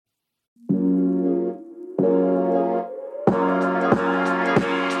You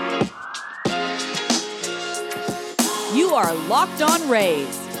are Locked On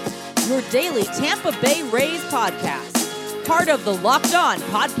Rays, your daily Tampa Bay Rays podcast. Part of the Locked On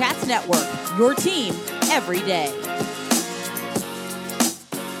Podcast Network, your team every day.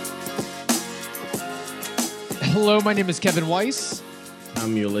 Hello, my name is Kevin Weiss.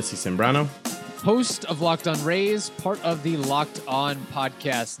 I'm Ulysses Sembrano. Host of Locked On Rays, part of the Locked On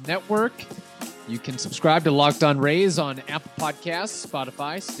Podcast Network. You can subscribe to Locked On Rays on Apple Podcasts,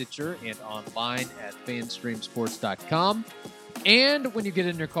 Spotify, Stitcher, and online at fanstreamsports.com. And when you get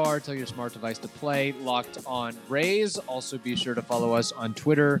in your car, tell your smart device to play Locked On Rays. Also, be sure to follow us on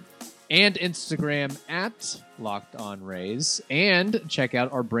Twitter and Instagram at Locked On Rays. And check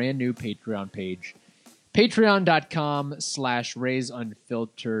out our brand new Patreon page, patreon.com/Rays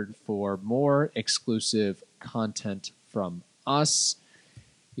Unfiltered, for more exclusive content from us.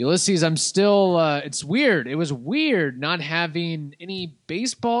 Ulysses, I'm still, it's weird. It was weird not having any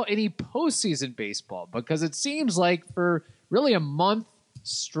baseball, any postseason baseball, because it seems like for really a month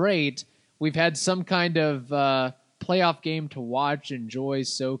straight, we've had some kind of playoff game to watch, enjoy,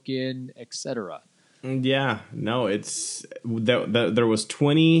 soak in, etc. Yeah, no, it's there was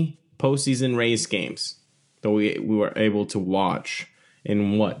 20 postseason Rays games that we were able to watch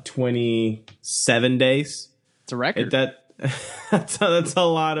in 27 days. It's a record. That's a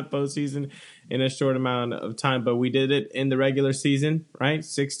lot of postseason in a short amount of time, but we did it in the regular season, right?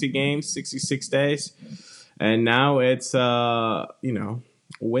 60 games, 66 days. And now it's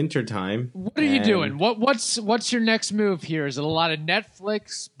winter time. What are you doing? What's your next move here? Is it a lot of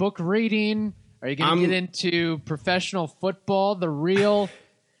Netflix, book reading? Are you going to get into professional football, the real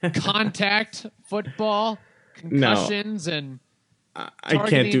contact football, concussions and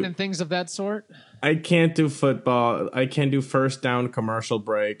targeting and things of that sort? I can't do football. I can do first down commercial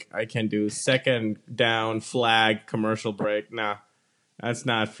break. I can do second down flag commercial break. Nah, that's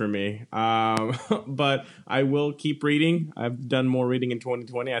not for me. But I will keep reading. I've done more reading in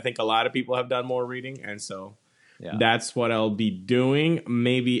 2020. I think a lot of people have done more reading, and so that's what I'll be doing.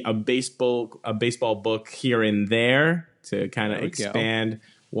 Maybe a baseball book here and there to kind of expand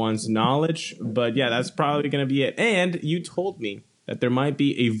one's knowledge. But yeah, that's probably going to be it. And you told me that there might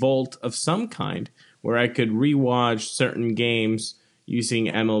be a vault of some kind where I could rewatch certain games using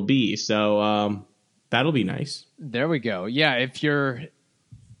MLB. So that'll be nice. There we go. Yeah, if you're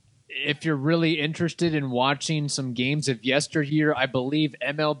really interested in watching some games of yesteryear, I believe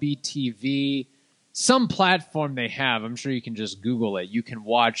MLB TV, some platform they have, I'm sure you can just Google it. You can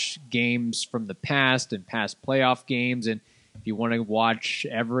watch games from the past and past playoff games, and if you want to watch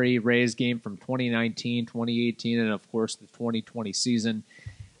every Rays game from 2019, 2018, and of course the 2020 season,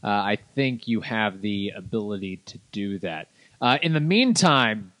 I think you have the ability to do that. In the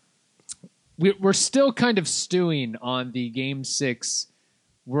meantime, we're still kind of stewing on the Game 6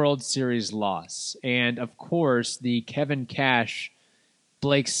 World Series loss. And of course, the Kevin Cash,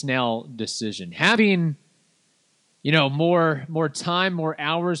 Blake Snell decision. Having, more time, more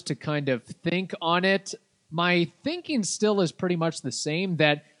hours to kind of think on it, my thinking still is pretty much the same,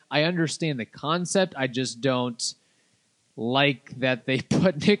 that I understand the concept. I just don't like that they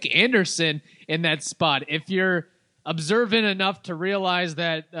put Nick Anderson in that spot. If you're observant enough to realize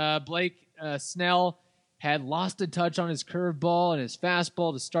that Blake Snell had lost a touch on his curveball and his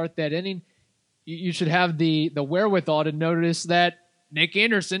fastball to start that inning, you should have the wherewithal to notice that Nick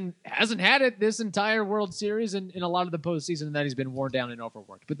Anderson hasn't had it this entire World Series and in a lot of the postseason, and that he's been worn down and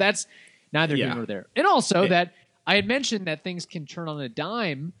overworked. But that's neither here nor there. And also that I had mentioned that things can turn on a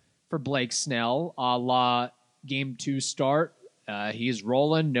dime for Blake Snell, a la Game 2 start. He's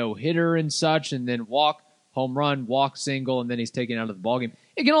rolling, no-hitter and such, and then walk, home run, walk, single, and then he's taken out of the ballgame.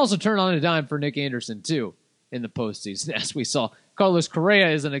 It can also turn on a dime for Nick Anderson, too, in the postseason, as we saw. Carlos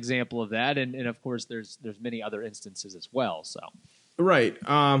Correa is an example of that, and of course there's many other instances as well. So, right.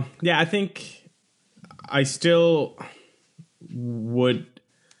 I think I still would...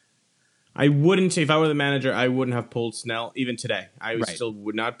 I wouldn't, if I were the manager, I wouldn't have pulled Snell even today. I still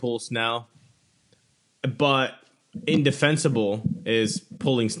would not pull Snell. But indefensible is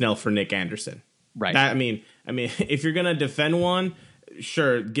pulling Snell for Nick Anderson. Right. I mean, if you're gonna defend one,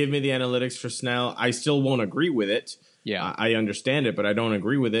 sure, give me the analytics for Snell. I still won't agree with it. Yeah, I understand it, but I don't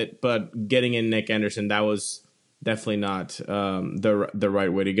agree with it. But getting in Nick Anderson, that was definitely not the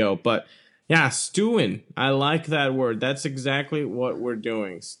right way to go. But yeah, stewing. I like that word. That's exactly what we're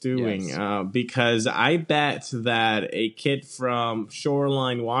doing, stewing. Yes. Because I bet that a kid from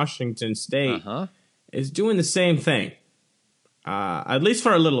Shoreline, Washington State is doing the same thing. At least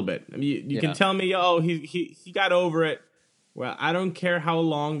for a little bit. I mean, you can tell me, oh, he got over it. Well, I don't care how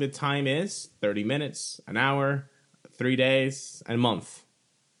long the time is, 30 minutes, an hour, 3 days, a month.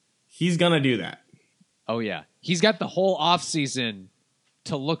 He's going to do that. Oh, yeah. He's got the whole offseason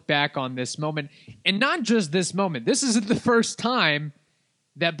to look back on this moment. And not just this moment. This isn't the first time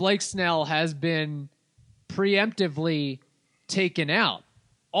that Blake Snell has been preemptively taken out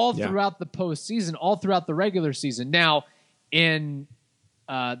all throughout the postseason, all throughout the regular season. Now, in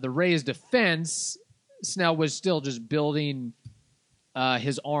the Rays' defense, Snell was still just building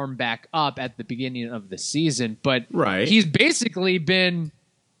his arm back up at the beginning of the season. But he's basically been,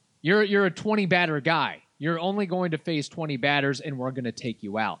 you're a 20-batter guy. You're only going to face 20 batters, and we're going to take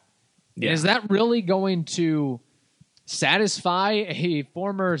you out. Yeah. Is that really going to satisfy a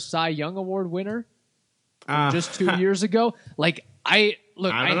former Cy Young Award winner just 2 years ago? Like, I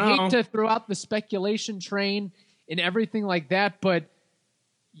hate to throw out the speculation train and everything like that, but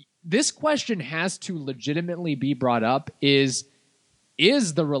this question has to legitimately be brought up. Is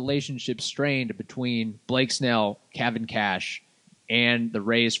the relationship strained between Blake Snell, Kevin Cash, and the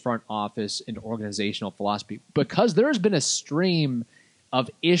Rays front office and organizational philosophy? Because there has been a stream of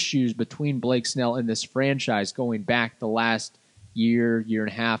issues between Blake Snell and this franchise going back the last year and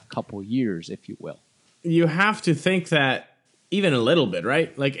a half, couple years, if you will. You have to think that even a little bit,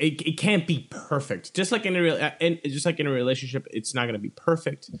 right? Like it can't be perfect. Just like in a relationship, it's not going to be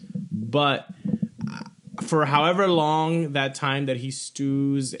perfect. But for however long that time that he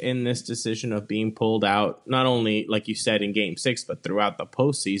stews in this decision of being pulled out, not only like you said in Game 6, but throughout the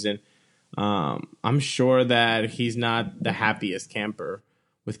postseason, I'm sure that he's not the happiest camper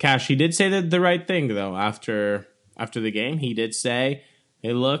with Cash. He did say the right thing though after the game. He did say,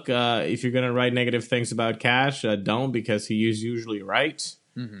 hey, look, if you're going to write negative things about Cash, don't, because he is usually right.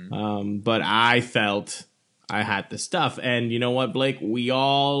 Mm-hmm. But I felt I had the stuff. And you know what, Blake? We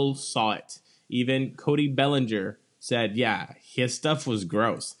all saw it. Even Cody Bellinger said, yeah, his stuff was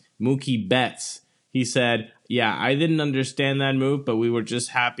gross. Mookie Betts, he said, yeah, I didn't understand that move, but we were just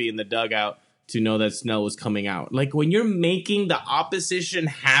happy in the dugout to know that Snell was coming out. Like, when you're making the opposition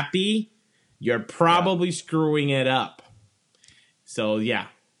happy, you're probably screwing it up. So, yeah,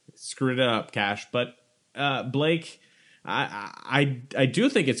 screwed it up, Cash. But, Blake, I do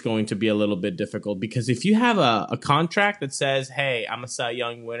think it's going to be a little bit difficult, because if you have a contract that says, hey, I'm a Cy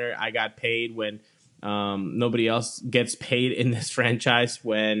Young winner, I got paid when nobody else gets paid in this franchise,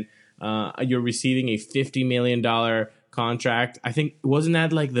 when you're receiving a $50 million contract. I think, wasn't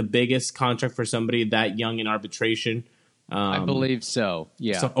that like the biggest contract for somebody that young in arbitration? I believe so,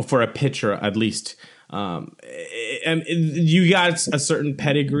 yeah. So, for a pitcher, at least. And you got a certain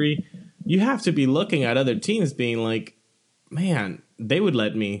pedigree. You have to be looking at other teams being like, man, they would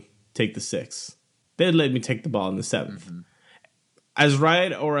let me take the 6th. They'd let me take the ball in the 7th. Mm-hmm. As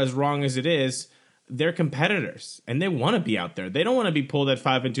right or as wrong as it is, they're competitors, and they want to be out there. They don't want to be pulled at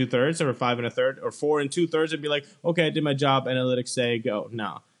 5 2/3 or 5 1/3 or 4 2/3 and be like, okay, I did my job. Analytics say go.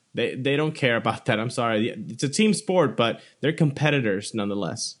 No, they don't care about that. I'm sorry. It's a team sport, but they're competitors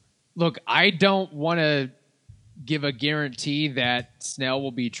nonetheless. Look, I don't want to give a guarantee that Snell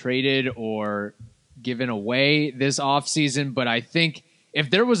will be traded or given away this offseason, but I think if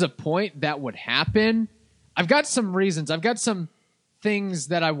there was a point that would happen, I've got some reasons. I've got some things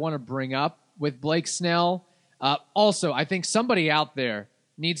that I want to bring up with Blake Snell. Also, I think somebody out there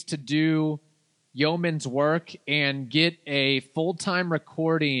needs to do yeoman's work and get a full-time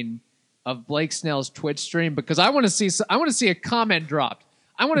recording of Blake Snell's Twitch stream, because I want to see a comment dropped.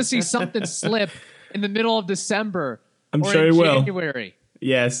 I want to see something slip in the middle of December. I'm sure he will. January.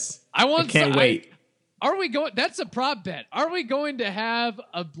 Yes. I can't wait. Are we going? That's a prop bet. Are we going to have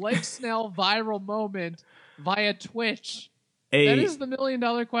a Blake Snell viral moment via Twitch? That is the $1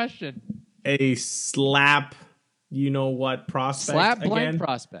 million question. A slap, you know what, prospect? Slap blank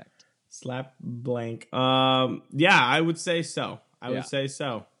prospect. Slap blank. Yeah, I would say so. I would say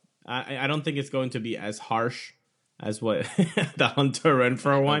so. I don't think it's going to be as harsh as what the Hunter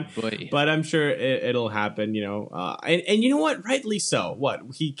Renfroe one, but I'm sure it'll happen, you know. And you know what? Rightly so. What?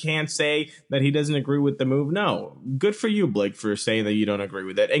 He can't say that he doesn't agree with the move? No. Good for you, Blake, for saying that you don't agree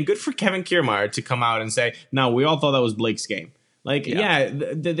with it. And good for Kevin Kiermaier to come out and say, no, we all thought that was Blake's game. Like,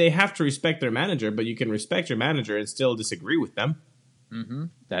 they have to respect their manager, but you can respect your manager and still disagree with them. Mm-hmm.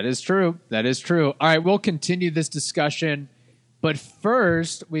 That is true. That is true. All right, we'll continue this discussion. But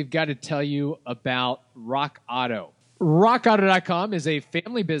first, we've got to tell you about Rock Auto. RockAuto.com is a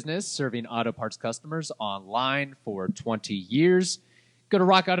family business serving auto parts customers online for 20 years. Go to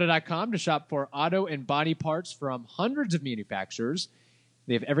RockAuto.com to shop for auto and body parts from hundreds of manufacturers.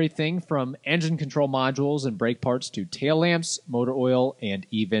 They have everything from engine control modules and brake parts to tail lamps, motor oil, and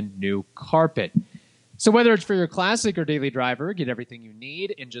even new carpet. So whether it's for your classic or daily driver, get everything you need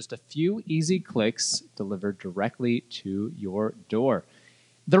in just a few easy clicks delivered directly to your door.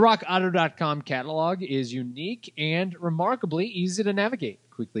 The RockAuto.com catalog is unique and remarkably easy to navigate.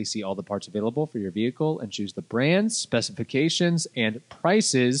 Quickly see all the parts available for your vehicle and choose the brands, specifications, and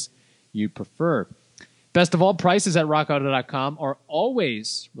prices you prefer. Best of all, prices at RockAuto.com are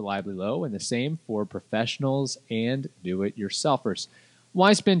always reliably low, and the same for professionals and do-it-yourselfers.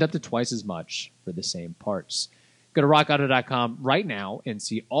 Why spend up to twice as much for the same parts? Go to rockauto.com right now and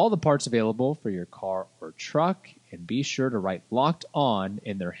see all the parts available for your car or truck. And be sure to write Locked On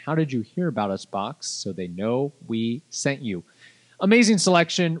in their How Did You Hear About Us box so they know we sent you. Amazing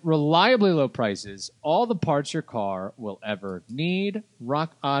selection, reliably low prices, all the parts your car will ever need.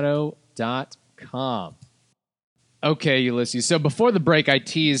 rockauto.com. Okay, Ulysses. So before the break, I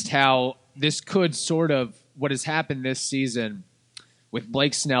teased how this could sort of, what has happened this season with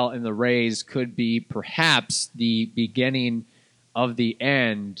Blake Snell and the Rays could be perhaps the beginning of the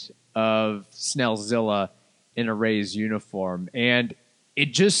end of Snellzilla in a Rays uniform. And it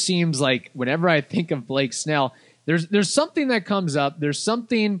just seems like whenever I think of Blake Snell, there's something that comes up. There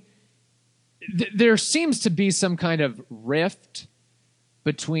seems to be some kind of rift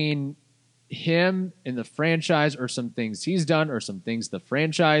between him and the franchise, or some things he's done or some things the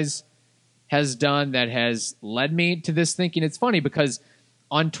franchise has done that has led me to this thinking. It's funny because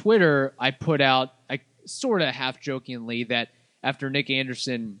on Twitter, I put out, I sort of half jokingly, that after Nick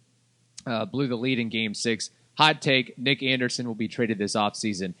Anderson blew the lead in Game 6, hot take, Nick Anderson will be traded this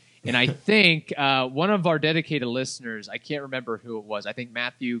offseason. And I think one of our dedicated listeners, I can't remember who it was, I think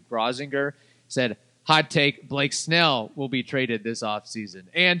Matthew Grosinger, said, hot take, Blake Snell will be traded this offseason.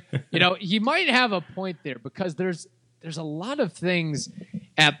 And, he might have a point there because there's a lot of things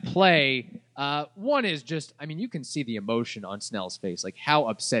at play. One is just, you can see the emotion on Snell's face, like how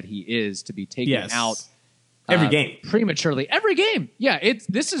upset he is to be taken out every game prematurely. Every game, yeah.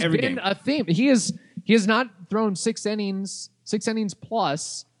 This has been a theme. He has not thrown six innings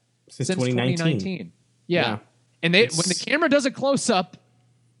plus since 2019. Yeah. And when the camera does a close up,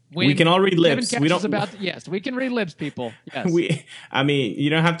 we can all read lips. We don't. Yes, we can read lips, people. Yes. You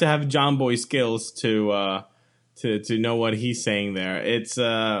don't have to have John Boy skills to know what he's saying there. It's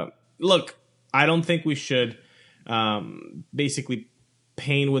look. I don't think we should basically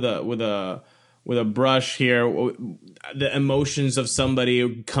paint with a brush here the emotions of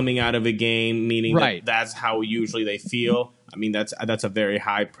somebody coming out of a game, meaning right. that's how usually they feel. That's a very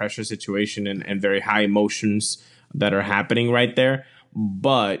high pressure situation and very high emotions that are happening right there.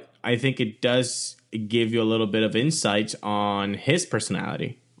 But I think it does give you a little bit of insight on his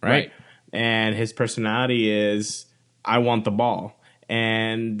personality, right? And his personality is, I want the ball.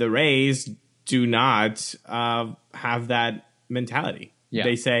 And the Rays do not have that mentality. Yeah.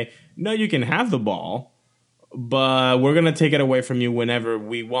 They say, no, you can have the ball, but we're going to take it away from you whenever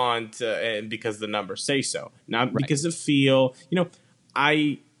we want because the numbers say so. Not because of feel.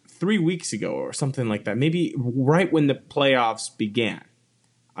 3 weeks ago or something like that, maybe right when the playoffs began,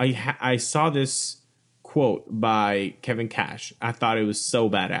 I saw this quote by Kevin Cash. I thought it was so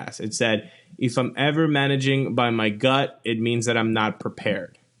badass. It said, if I'm ever managing by my gut, it means that I'm not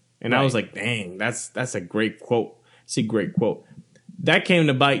prepared. And I was like, dang, that's a great quote. It's a great quote. That came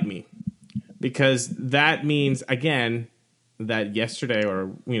to bite me because that means, again, that yesterday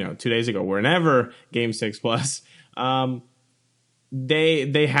or 2 days ago, whenever Game 6 plus,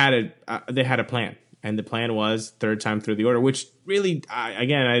 they had a plan, and the plan was third time through the order, which really, I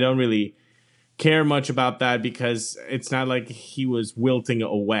don't really care much about that because it's not like he was wilting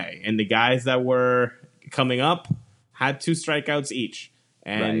away, and the guys that were coming up had 2 strikeouts each,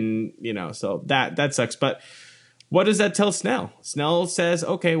 and so that sucks. But what does that tell Snell? Snell says,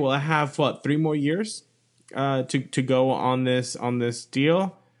 okay, well, I have 3 more years to go on this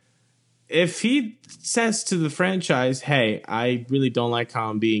deal. If he says to the franchise, hey, I really don't like how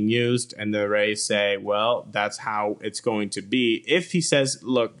I'm being used, and the Rays say, well, that's how it's going to be. If he says,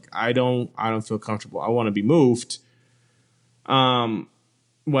 look, I don't feel comfortable, I want to be moved, well,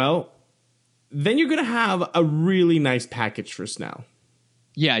 then you're going to have a really nice package for Snell.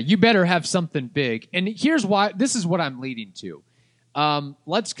 Yeah, you better have something big. And here's why. This is what I'm leading to.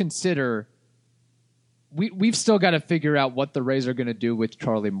 Let's consider we've still got to figure out what the Rays are going to do with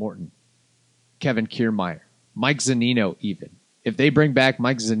Charlie Morton, Kevin Kiermaier, Mike Zunino even. If they bring back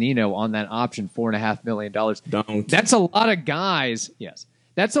Mike Zunino on that option, $4.5 million, that's a lot of guys. Yes,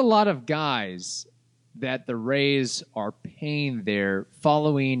 that's a lot of guys that the Rays are paying there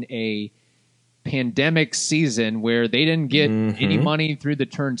following a pandemic season where they didn't get any money through the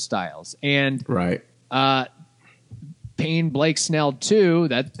turnstiles. And paying Blake Snell too,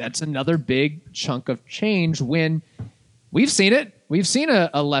 that's another big chunk of change when we've seen it. We've seen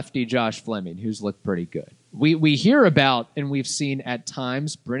a lefty, Josh Fleming, who's looked pretty good. We hear about, and we've seen at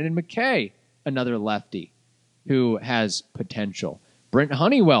times, Brendan McKay, another lefty who has potential. Brent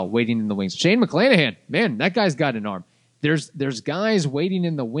Honeywell waiting in the wings. Shane McClanahan, man, that guy's got an arm. There's guys waiting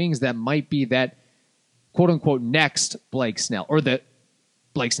in the wings that might be that quote-unquote next Blake Snell, or the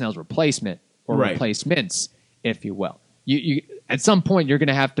Blake Snell's replacement, or replacements, if you will. You at some point, you're going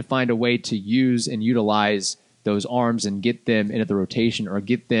to have to find a way to use and utilize those arms and get them into the rotation or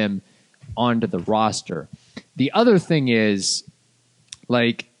get them onto the roster. The other thing is,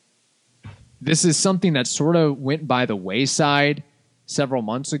 like, this is something that sort of went by the wayside several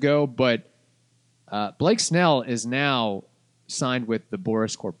months ago, but Blake Snell is now signed with the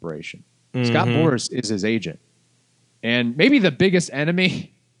Boras Corporation. Scott Boras is his agent. And maybe the biggest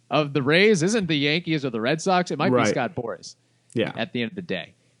enemy of the Rays isn't the Yankees or the Red Sox. It might be Scott Boras at the end of the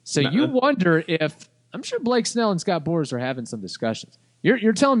day. So you wonder if, I'm sure Blake Snell and Scott Boras are having some discussions.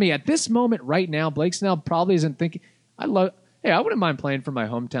 You're telling me at this moment right now, Blake Snell probably isn't thinking, I wouldn't mind playing for my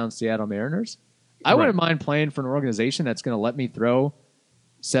hometown Seattle Mariners. I wouldn't mind playing for an organization that's going to let me throw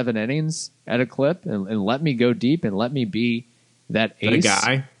 7 innings at a clip and let me go deep and let me be that ace. The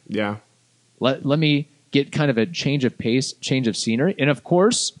guy, yeah. Let me get kind of a change of pace, change of scenery. And, of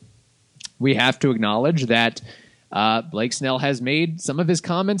course, we have to acknowledge that Blake Snell has made some of his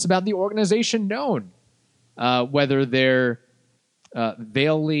comments about the organization known, whether they're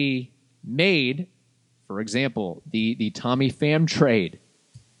veilly made, for example, the Tommy Pham trade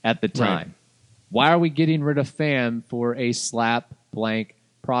at the time. Right. Why are we getting rid of Pham for a slap blank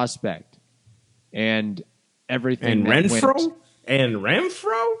prospect? And everything. And Renfroe? And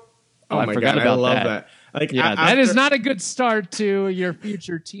Renfroe? Oh, I my forgot God, about I love that. that. Like, yeah, that is not a good start to your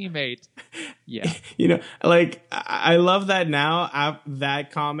future teammate. Yeah. You know, like, I love that now,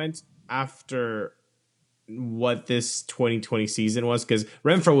 that comment after what this 2020 season was, because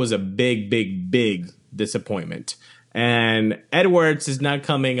Renfroe was a big, big, big disappointment. And Edwards is not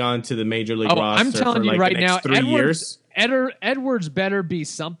coming onto the major league roster. I'm telling you right now, 3 years. Edwards better be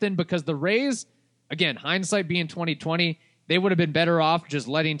something, because the Rays, again, hindsight being 2020, they would have been better off just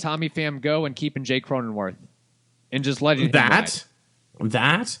letting Tommy Pham go and keeping Jake Cronenworth and just letting him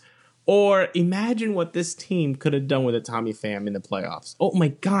that. Or imagine what this team could have done with a Tommy Pham in the playoffs. Oh my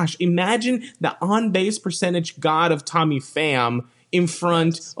gosh! Imagine the on-base percentage god of Tommy Pham in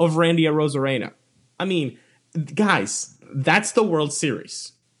front of Randy Arozarena. I mean, guys, that's the World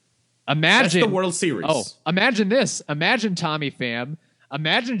Series. That's the World Series. Oh, imagine this. Imagine Tommy Pham.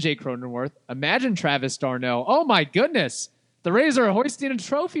 Imagine Jake Cronenworth. Imagine Travis d'Arnaud. Oh, my goodness. The Rays are hoisting a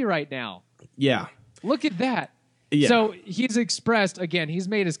trophy right now. Yeah. Look at that. Yeah. So he's expressed, again, he's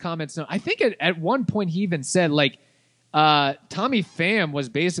made his comments known. I think at one point he even said, like, Tommy Pham was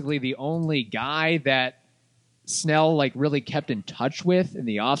basically the only guy that Snell, like, really kept in touch with in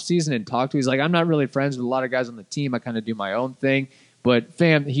the offseason and talked to. He's like, I'm not really friends with a lot of guys on the team. I kind of do my own thing. But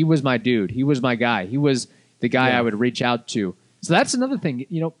Pham, he was my dude. He was my guy. He was the guy I would reach out to. So that's another thing.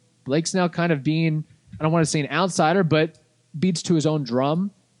 You know, Blake Snell kind of being, I don't want to say an outsider, but beats to his own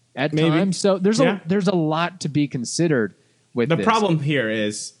drum at times. So there's a lot to be considered with the this. problem here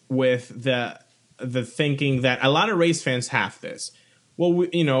is with the thinking that a lot of Rays fans have this. Well,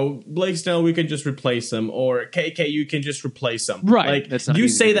 Blake Snell, we can just replace him, or KK, you can just replace him. Right. Like, that's not you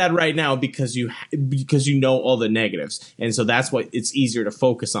easy say that right now because you know all the negatives, and so that's what it's easier to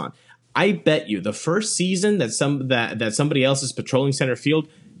focus on. I bet you the first season that somebody else is patrolling center field,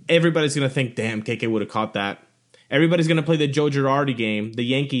 everybody's gonna think, "Damn, KK would have caught that." Everybody's gonna play the Joe Girardi game, the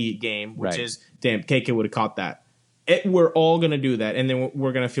Yankee game, which is, "Damn, KK would have caught that." We're all gonna do that, and then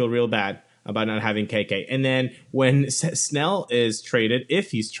we're gonna feel real bad about not having KK. And then when Snell is traded,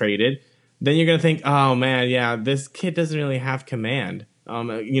 if he's traded, then you're gonna think, "Oh man, yeah, this kid doesn't really have command."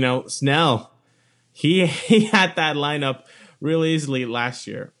 Snell, he had that lineup real easily last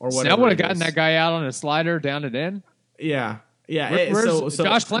year, or whatever. Snell would have gotten that guy out on a slider down it in. Yeah. So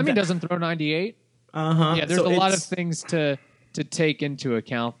Josh Fleming doesn't throw 98. Yeah, there's a lot of things to take into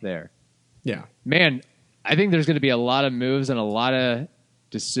account there. Yeah, man, I think there's going to be a lot of moves and a lot of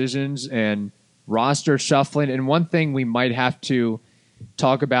decisions and roster shuffling. And one thing we might have to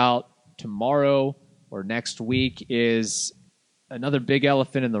talk about tomorrow or next week is another big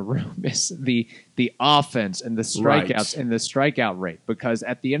elephant in the room is the offense and the strikeouts and the strikeout rate. Because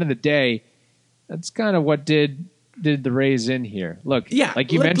at the end of the day, that's kind of what did the Rays in here. Look,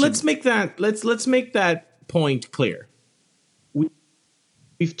 like you mentioned. Let's make that point clear.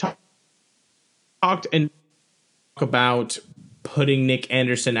 We've talked and about putting Nick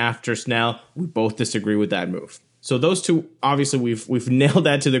Anderson after Snell. We both disagree with that move. So those two, obviously, we've nailed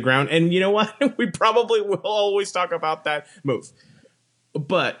that to the ground. And you know what? We probably will always talk about that move.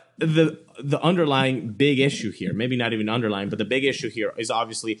 But the underlying big issue here, maybe not even underlying, but the big issue here is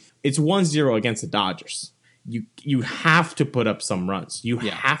obviously it's 1-0 against the Dodgers. You have to put up some runs. You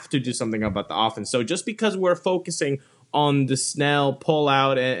have to do something about the offense. So just because we're focusing on the Snell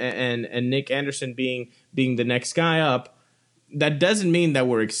pullout and Nick Anderson being the next guy up, that doesn't mean that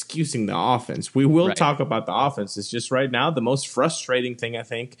we're excusing the offense. We will talk about the offense. It's just right now the most frustrating thing I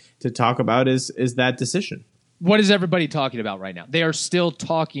think to talk about is that decision. What is everybody talking about right now? They are still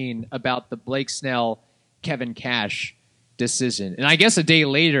talking about the Blake Snell, Kevin Cash decision. And I guess a day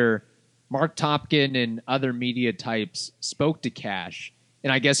later, Mark Topkin and other media types spoke to Cash.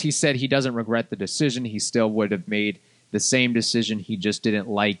 And I guess he said he doesn't regret the decision. He still would have made the same decision. He just didn't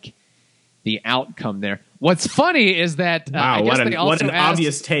like the outcome there. What's funny is that wow, what an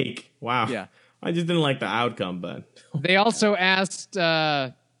obvious take. Wow. Yeah. I just didn't like the outcome, but they also asked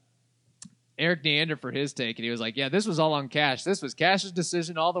Eric Neander for his take, and he was like, "Yeah, this was all on Cash. This was Cash's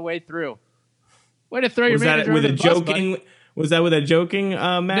decision all the way through." Way to throw your manager under the bus, buddy. Was that with a joking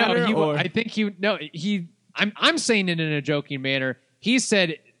manner? No, I think I'm saying it in a joking manner. He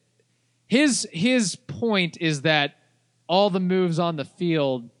said his point is that all the moves on the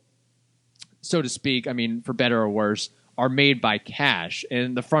field, so to speak, I mean, for better or worse, are made by Cash,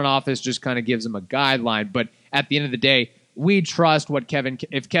 and the front office just kind of gives him a guideline. But at the end of the day, we trust what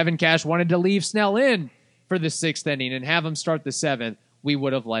if Kevin Cash wanted to leave Snell in for the 6th inning and have him start the 7th, we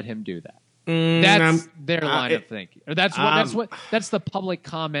would have let him do that. That's their line of thinking. Or that's the public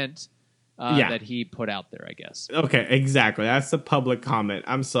comment that he put out there, I guess. Okay, exactly. That's the public comment.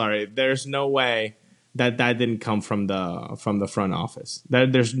 I'm sorry. There's no way that didn't come from the front office.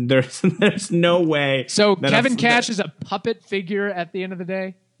 There's no way. So Kevin Cash is a puppet figure at the end of the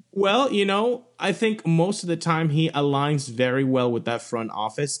day? Well, I think most of the time he aligns very well with that front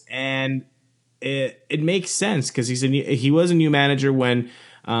office, and it makes sense because he was a new manager when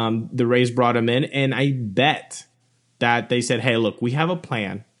the Rays brought him in, and I bet that they said, "Hey, look, we have a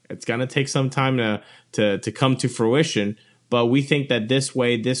plan. It's gonna take some time to come to fruition, but we think that this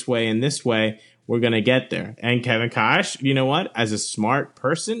way, and this way, we're gonna get there." And Kevin Cash, you know what? As a smart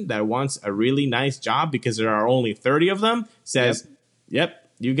person that wants a really nice job because there are only 30 of them, says, "Yep.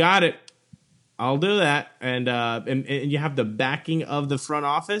 You got it. I'll do that." And you have the backing of the front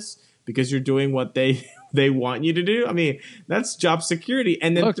office because you're doing what they want you to do. I mean, that's job security.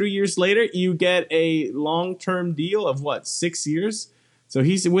 And then 3 years later, you get a long-term deal of 6 years? So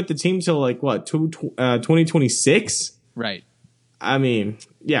he's with the team till 2026? Right. I mean,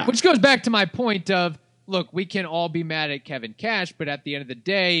 yeah. Which goes back to my point of, look, we can all be mad at Kevin Cash, but at the end of the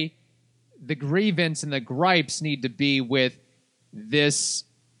day, the grievance and the gripes need to be with this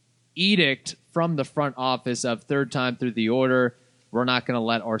edict from the front office of third time through the order. We're not going to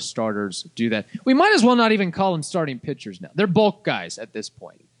let our starters do that. We might as well not even call them starting pitchers now. They're bulk guys at this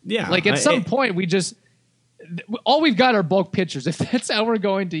point. Yeah. At some point, all we've got are bulk pitchers. If that's how we're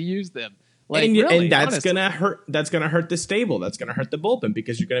going to use them. And that's gonna hurt. That's gonna hurt the stable. That's gonna hurt the bullpen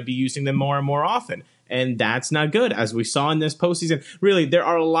because you're gonna be using them more and more often, and that's not good. As we saw in this postseason, really, there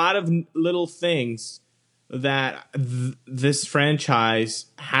are a lot of little things that this franchise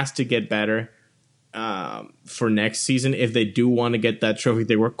has to get better for next season if they do want to get that trophy.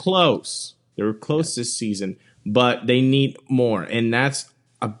 They were close. This season, but they need more, and that's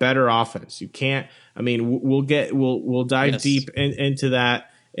a better offense. You can't. I mean, we'll dive deep into that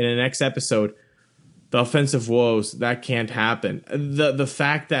in the next episode. The offensive woes, that can't happen. The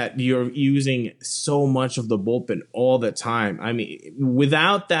fact that you're using so much of the bullpen all the time. I mean,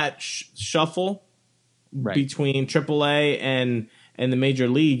 without that shuffle between AAA and the major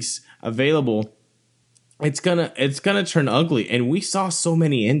leagues available, it's gonna turn ugly. And we saw so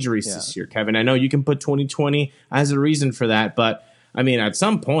many injuries this year, Kevin. I know you can put 2020 as a reason for that, but I mean, at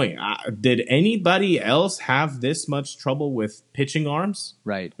some point, did anybody else have this much trouble with pitching arms?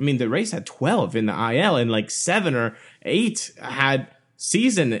 Right. I mean, the Rays had 12 in the IL, and 7 or 8 had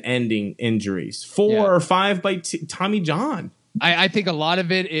season-ending injuries. 4 or 5 by Tommy John. I think a lot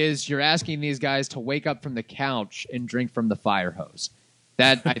of it is you're asking these guys to wake up from the couch and drink from the fire hose.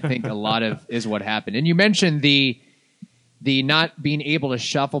 That, I think, a lot of is what happened. And you mentioned the not being able to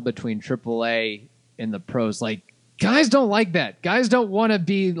shuffle between AAA and the pros. Guys don't like that. Guys don't want to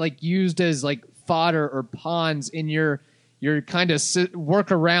be used as fodder or pawns in your kind of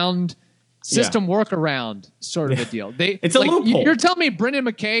workaround system workaround sort of a deal. It's a loophole. You're telling me Brendan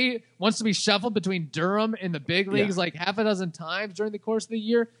McKay wants to be shuffled between Durham and the big leagues half a dozen times during the course of the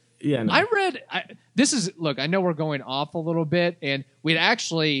year? Yeah, no. I know we're going off a little bit, and we'd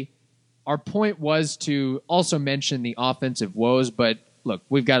actually our point was to also mention the offensive woes, but look,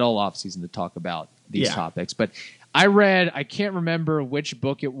 we've got all offseason to talk about these topics. But I can't remember which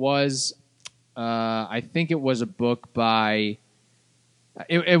book it was. I think it was a book by,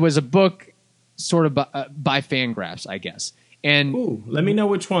 it was a book sort of by Fangraphs, I guess. And let me know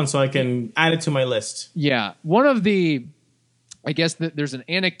which one so I can add it to my list. Yeah. One of the, I guess there's an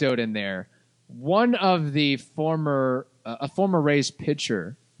anecdote in there. One of the former Rays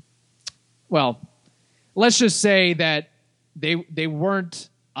pitcher, well, let's just say that they weren't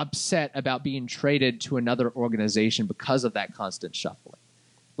upset about being traded to another organization because of that constant shuffling.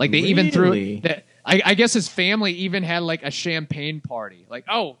 Like they even threw that. I guess his family even had like a champagne party. Like,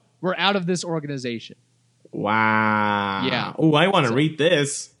 oh, we're out of this organization. Wow. Yeah. Oh, I want to read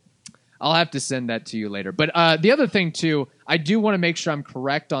this. I'll have to send that to you later. But the other thing too, I do want to make sure I'm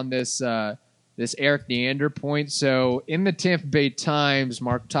correct on this this Erik Neander point. So in the Tampa Bay Times,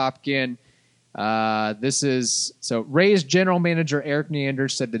 Mark Topkin, Rays general manager Erik Neander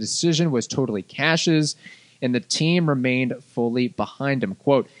said the decision was totally Cash's, and the team remained fully behind him.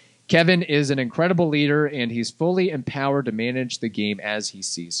 Quote, Kevin is an incredible leader, and he's fully empowered to manage the game as he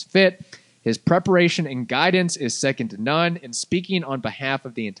sees fit. His preparation and guidance is second to none, and speaking on behalf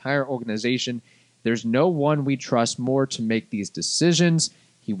of the entire organization, there's no one we trust more to make these decisions.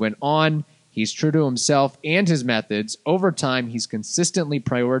 He went on. He's true to himself and his methods. Over time, he's consistently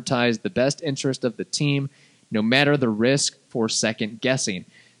prioritized the best interest of the team, no matter the risk for second guessing.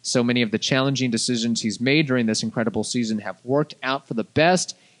 So many of the challenging decisions he's made during this incredible season have worked out for the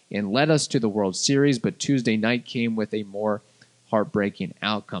best and led us to the World Series, but Tuesday night came with a more heartbreaking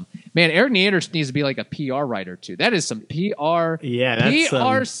outcome. Man, Erik Neander needs to be like a PR writer too. That is some PR. Yeah, that's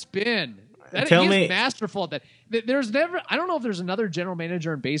PR spin. He's masterful at that. There's never. I don't know if there's another general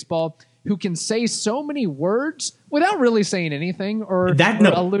manager in baseball who can say so many words without really saying anything or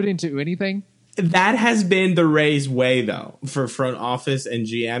alluding to anything. That has been the Rays' way, though, for front office and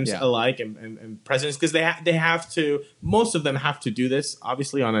GMs alike and presidents, because they have to. Most of them have to do this,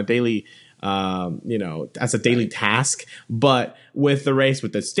 obviously, on a daily. As a daily task, but with the Rays,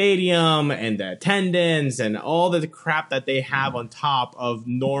 with the stadium and the attendance and all the crap that they have on top of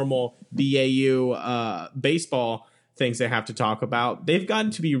normal BAU baseball things they have to talk about, they've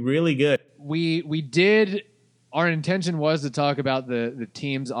gotten to be really good. We did. Our intention was to talk about the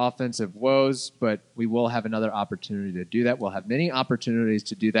team's offensive woes, but we will have another opportunity to do that. We'll have many opportunities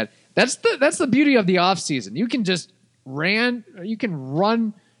to do that. That's the beauty of the offseason. You can just run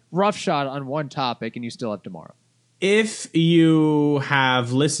roughshod on one topic, and you still have tomorrow. If you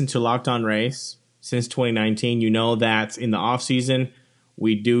have listened to Locked On Rays since 2019, you know that in the offseason,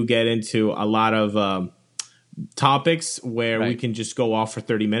 we do get into a lot of topics where we can just go off for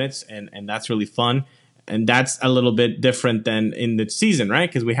 30 minutes, and that's really fun. And that's a little bit different than in the season, right?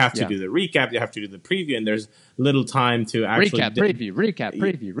 Because we have to do the recap, you have to do the preview, and there's little time to actually... Recap,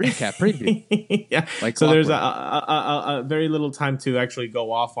 preview. Yeah, like so there's a very little time to actually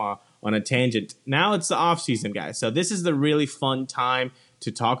go off on a tangent. Now it's the off season, guys. So this is the really fun time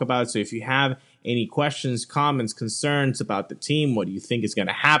to talk about. So if you have any questions, comments, concerns about the team, what do you think is going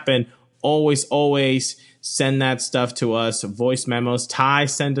to happen, always send that stuff to us. Voice memos. Ty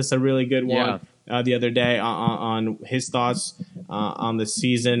sent us a really good one the other day on his thoughts on the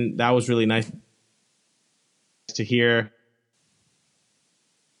season. That was really nice to hear.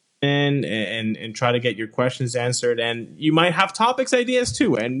 And try to get your questions answered, and you might have topics ideas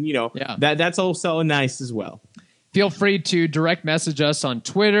too, and that's also nice as well. Feel free to direct message us on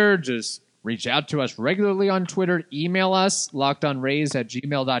Twitter. Just reach out to us regularly on Twitter. Email us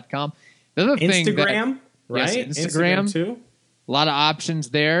lockedonrays@gmail.com. The other thing, Instagram, right? Yes, Instagram too. A lot of options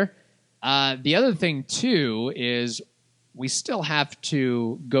there. The other thing too is we still have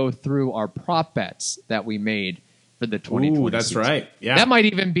to go through our prop bets that we made for the 2020 that's season. right. Yeah. That might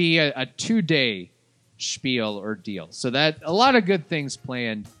even be a 2-day spiel or deal. So that a lot of good things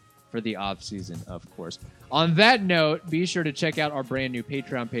planned for the off season, of course. On that note, be sure to check out our brand new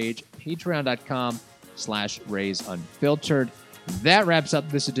Patreon page, patreon.com/Rays Unfiltered. That wraps up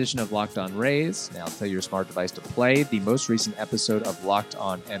this edition of Locked On Rays. Now tell your smart device to play the most recent episode of Locked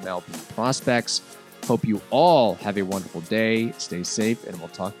On MLB Prospects. Hope you all have a wonderful day. Stay safe, and we'll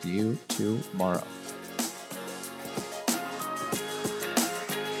talk to you tomorrow.